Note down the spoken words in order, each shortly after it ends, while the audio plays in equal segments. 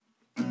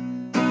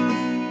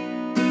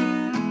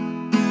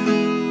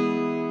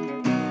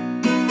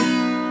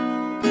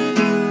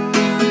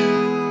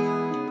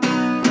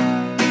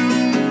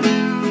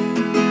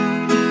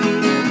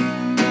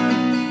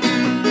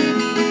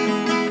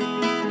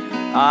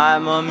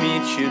I'ma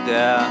meet you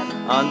there.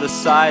 On the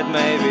side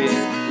maybe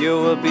you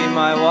will be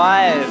my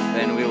wife,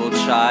 and we will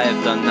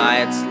chive the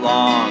nights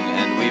long,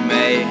 and we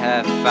may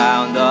have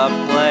found a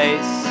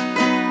place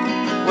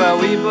where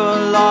we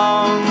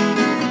belong.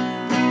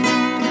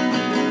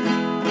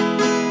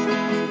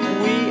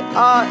 We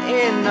are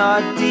in a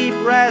deep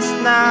rest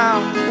now,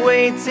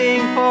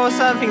 waiting for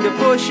something to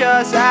push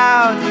us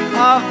out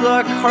of the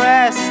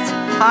crest.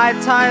 High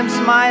times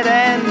might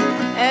end,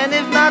 and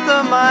if not,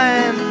 the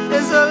mind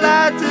is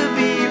allowed to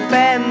be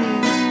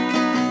bent.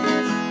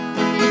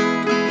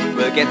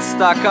 We'll get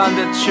stuck on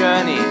the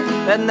journey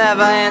that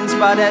never ends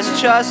but has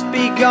just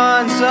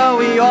begun. So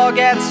we all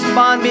get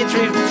spun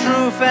between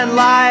truth and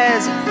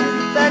lies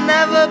that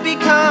never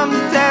become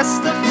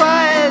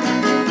testified.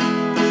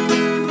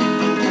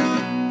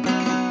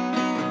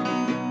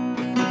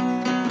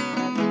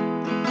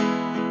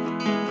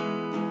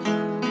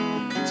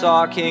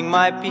 Talking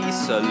my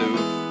piece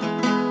aloof,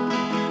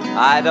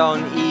 I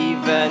don't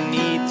even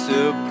need to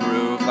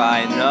prove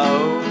I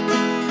know,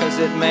 'cause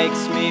it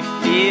makes me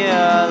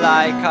feel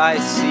like I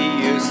see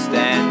you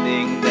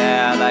standing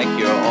there, like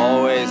you're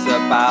always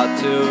about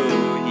to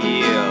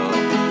heal.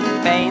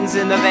 Pains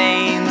in the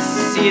veins,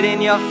 see it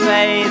in your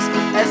face,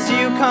 as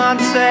you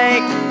can't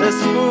take the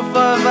spoof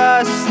of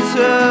us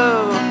two,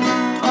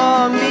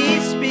 or me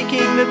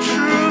speaking the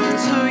truth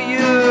to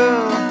you.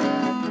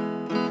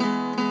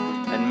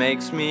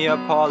 Makes me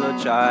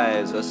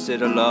apologize or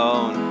sit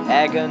alone,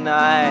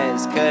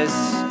 agonize, 'cause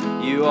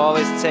you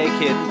always take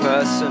it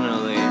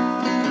personally,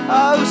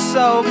 oh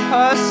so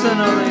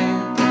personally.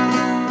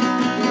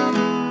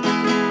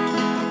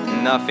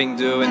 Nothing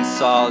to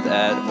insult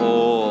at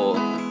all.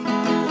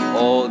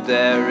 All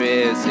there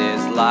is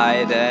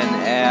light and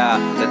air.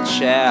 The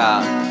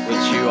chair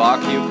which you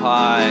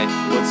occupy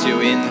puts you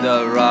in the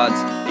rut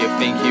you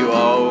think you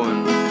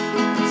own.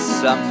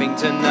 Something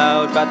to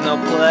note but no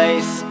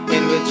place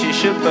in which you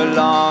should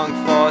belong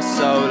for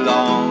so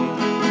long.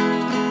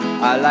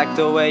 I like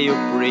the way you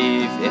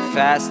breathe, if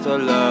fast or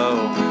low.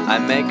 I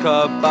make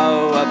a bow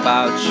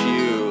about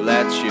you,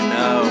 let you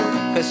know,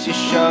 'cause you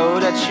show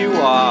that you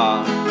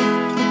are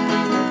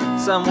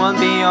someone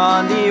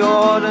beyond the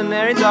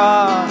ordinary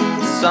door.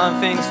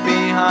 Something's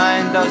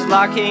behind those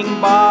locking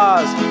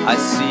bars. I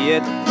see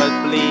it, but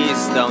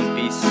please don't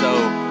be so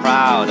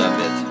proud of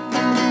it.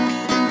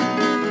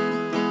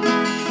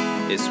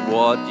 It's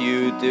what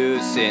you do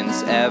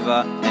since ever,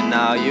 and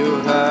now you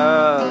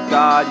hurl.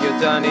 God, you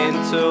turn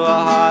into a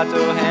hard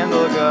to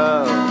handle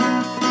girl.